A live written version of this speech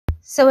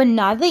So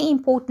another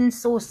important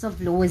source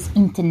of law is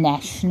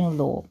international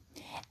law.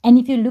 And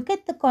if you look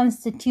at the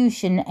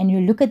Constitution and you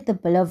look at the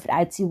Bill of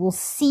Rights, you will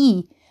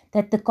see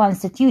that the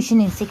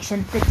Constitution in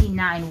section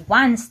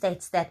 39(1)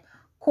 states that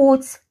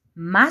courts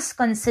must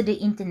consider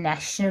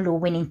international law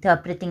when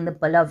interpreting the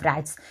Bill of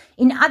Rights.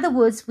 In other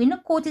words, when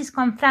a court is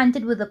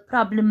confronted with a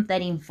problem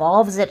that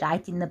involves a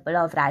right in the Bill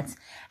of Rights,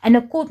 and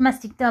a court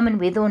must determine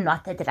whether or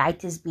not that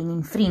right has been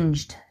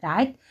infringed,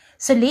 right?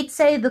 So let's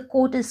say the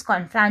court is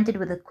confronted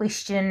with a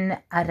question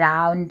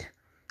around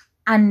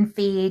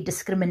unfair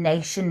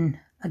discrimination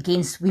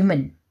against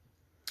women.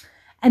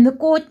 And the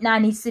court now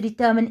needs to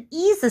determine,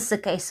 is this a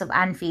case of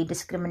unfair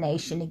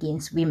discrimination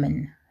against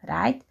women,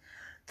 right?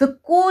 The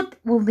court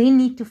will then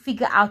need to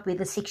figure out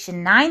whether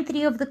section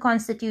 9(3) of the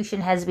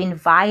Constitution has been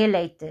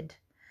violated.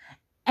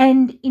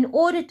 And in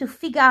order to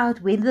figure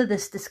out whether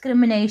this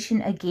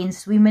discrimination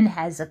against women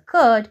has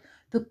occurred,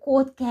 the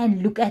court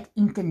can look at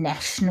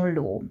international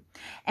law.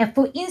 And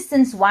for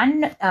instance,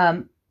 one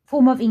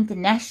form of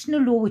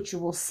international law which you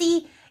will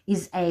see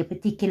is a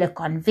particular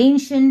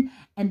convention,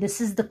 and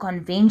this is the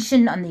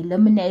Convention on the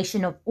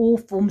Elimination of All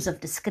Forms of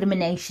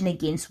Discrimination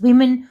Against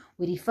Women.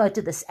 We refer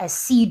to this as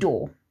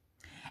CEDAW.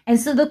 And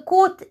so the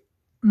court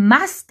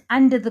must,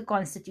 under the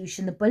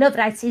Constitution, the Bill of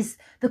Rights says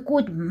the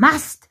court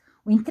must,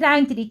 when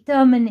trying to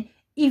determine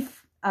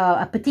if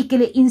a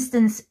particular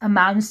instance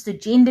amounts to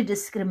gender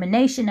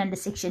discrimination under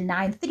section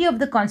 9(3) of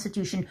the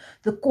Constitution,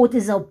 the court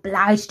is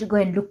obliged to go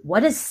and look,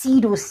 what does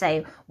CEDAW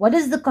say? What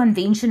does the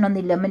Convention on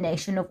the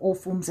Elimination of All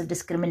Forms of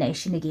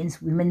Discrimination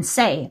Against Women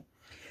say?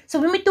 So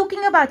when we're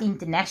talking about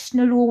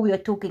international law, we are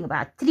talking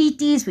about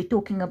treaties, we're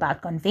talking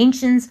about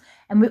conventions,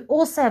 and we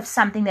also have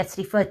something that's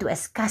referred to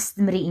as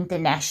customary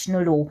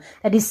international law.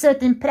 That is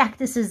certain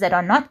practices that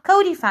are not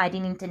codified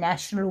in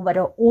international law, but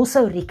are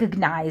also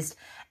recognized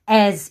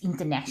as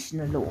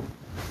international law.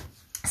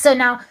 So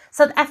now,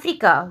 South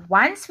Africa,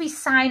 once we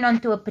sign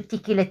onto a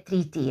particular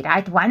treaty,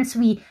 right, once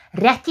we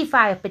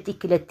ratify a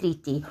particular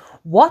treaty,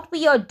 what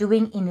we are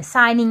doing in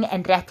signing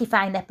and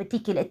ratifying that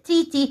particular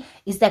treaty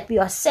is that we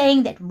are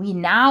saying that we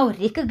now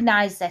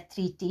recognize that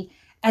treaty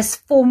as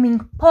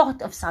forming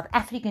part of South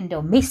African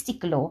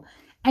domestic law.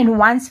 And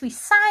once we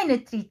sign a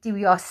treaty,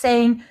 we are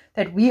saying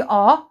that we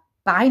are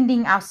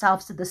binding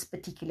ourselves to this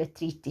particular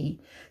treaty.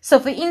 So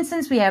for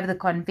instance, we have the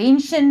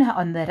Convention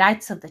on the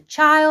Rights of the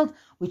Child,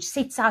 which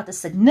sets out a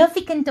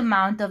significant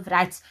amount of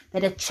rights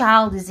that a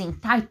child is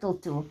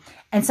entitled to.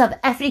 And South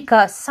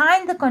Africa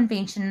signed the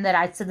Convention on the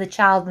Rights of the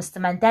Child. Mr.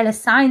 Mandela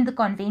signed the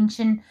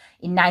convention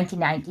in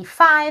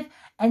 1995.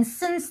 And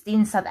since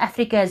then, South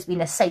Africa has been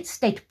a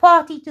state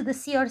party to the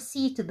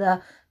CRC, to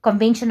the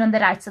Convention on the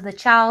Rights of the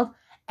Child.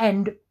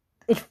 And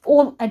it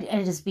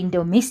has been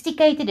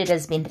domesticated, it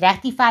has been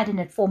ratified, and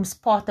it forms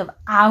part of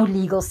our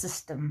legal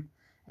system,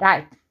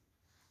 right?